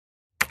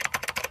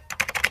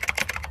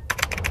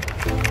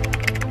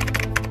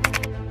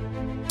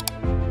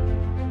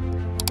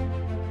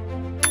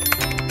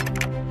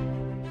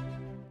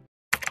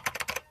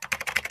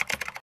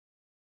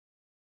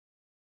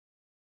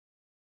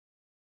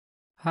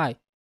Hi,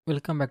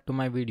 welcome back to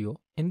my video.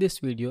 In this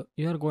video,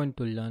 you are going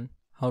to learn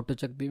how to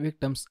check the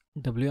victim's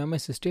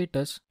WMIC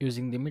status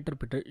using the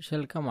Metasploit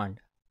shell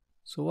command.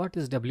 So what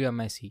is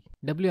WMIC?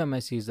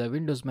 WMIC is a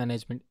Windows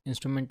Management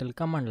Instrumental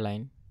command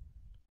line.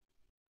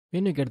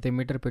 When you get the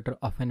Metasploit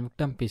of an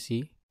victim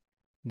PC,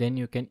 then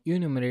you can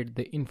enumerate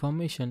the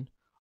information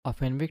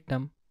of an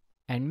victim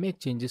and make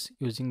changes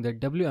using the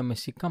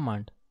WMIC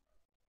command.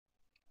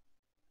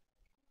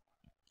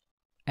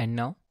 And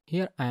now,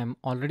 here I am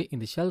already in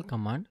the shell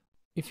command.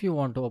 If you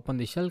want to open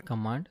the shell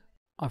command,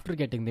 after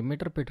getting the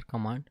Metasploit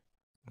command,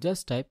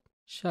 just type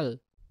shell.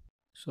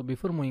 So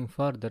before moving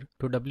further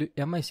to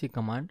WMIC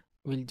command,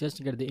 we'll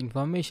just get the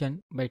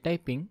information by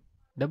typing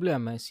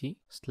WMIC/?.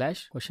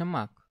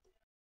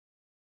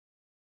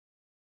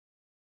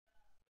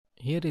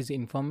 Here is the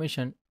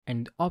information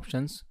and the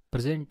options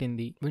present in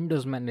the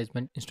Windows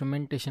Management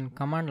Instrumentation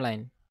command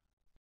line.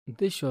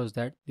 This shows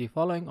that the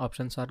following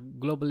options are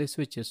globally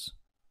switches.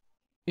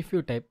 If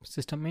you type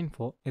system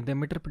info in the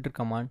Metasploit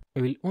command,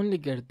 you will only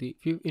get the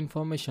few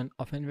information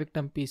of a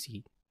victim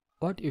PC.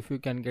 What if you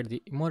can get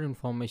the more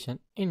information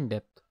in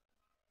depth?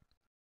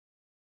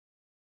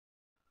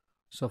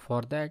 So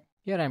for that,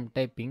 here I am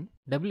typing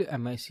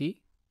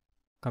WMIC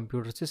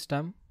computer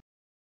system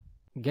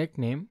get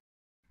name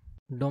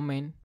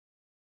domain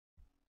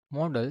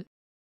model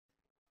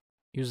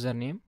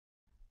username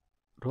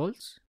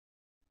roles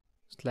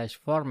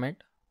 /format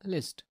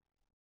list.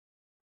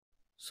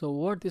 So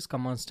what this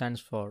command stands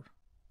for?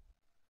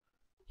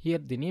 Here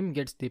the name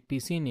gets the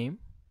PC name,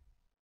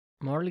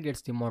 model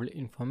gets the model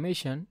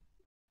information.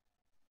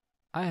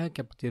 I have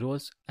kept the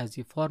roles as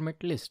the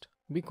format list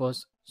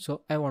because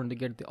I want to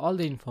get all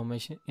the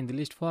information in the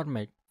list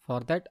format. For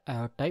that I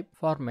have typed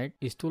format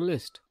is to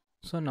list.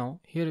 So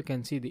now here you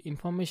can see the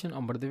information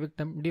about the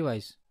victim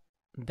device,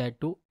 that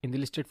too in the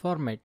listed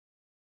format.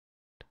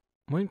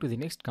 Moving to the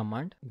next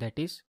command, that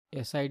is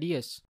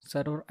SIDS,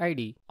 server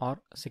ID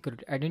or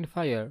security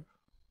identifier.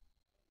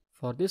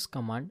 For this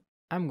command,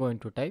 I am going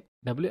to type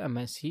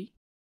WMIC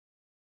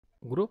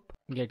group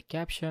get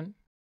caption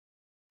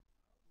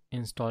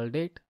install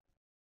date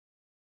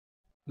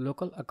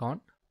local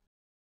account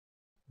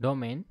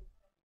domain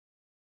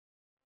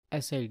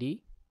SID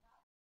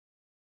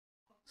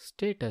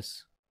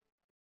status.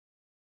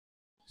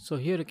 So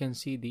here you can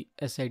see the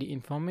SID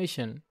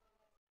information.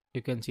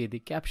 You can see the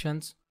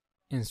captions,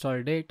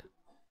 install date,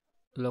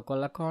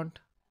 local account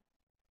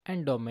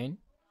and domain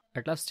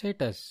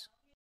 /status.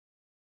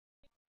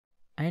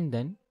 And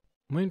then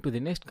moving to the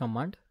next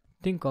command,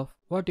 think of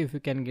what if you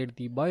can get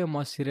the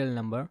BIOS serial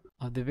number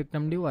of the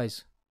victim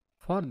device.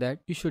 For that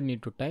you should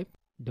need to type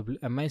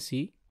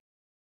WMIC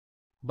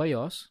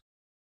BIOS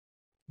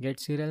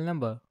get serial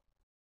number.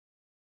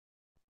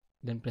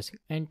 Then pressing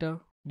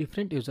enter.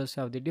 Different users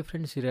have the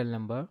different serial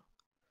number.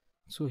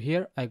 So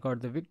here I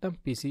got the victim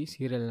PC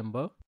serial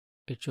number.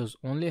 It shows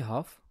only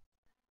half,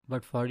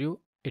 but for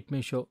you it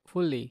may show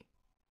fully.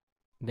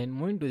 Then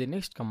moving to the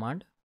next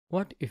command,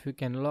 what if you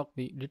can lock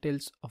the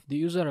details of the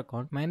user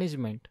account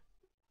management?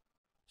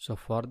 So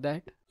for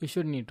that you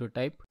should need to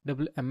type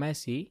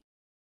WMIC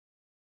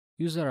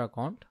user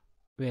account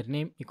where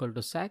name equal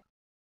to SAC,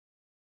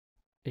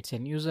 it's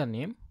an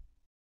username,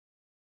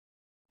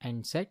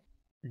 and set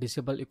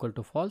disable equal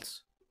to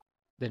false.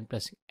 Then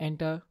pressing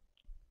enter.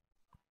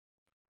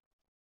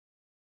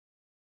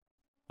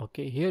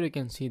 Okay, here you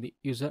can see the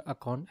user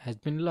account has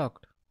been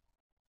locked.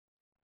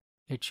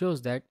 It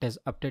shows that it has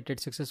updated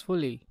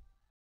successfully.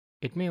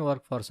 It may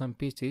work for some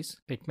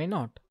PCs, it may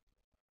not.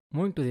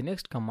 Moving to the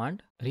next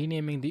command,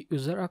 renaming the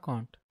user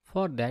account.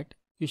 For that,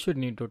 you should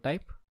need to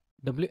type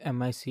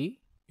WMIC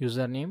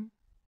username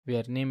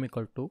where name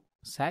equal to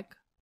SAC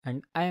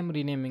and I am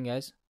renaming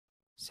as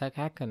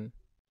SACHacken.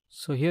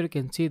 So here you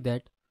can see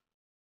that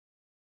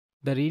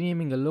the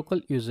renaming a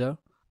local user,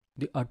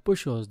 the output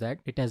shows that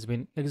it has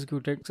been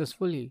executed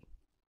successfully.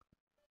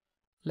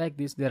 Like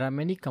this, there are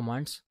many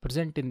commands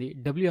present in the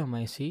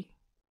WMIC.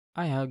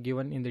 I have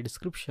given in the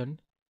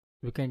description.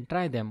 You can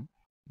try them.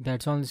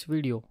 That's all in this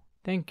video.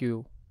 Thank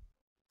you.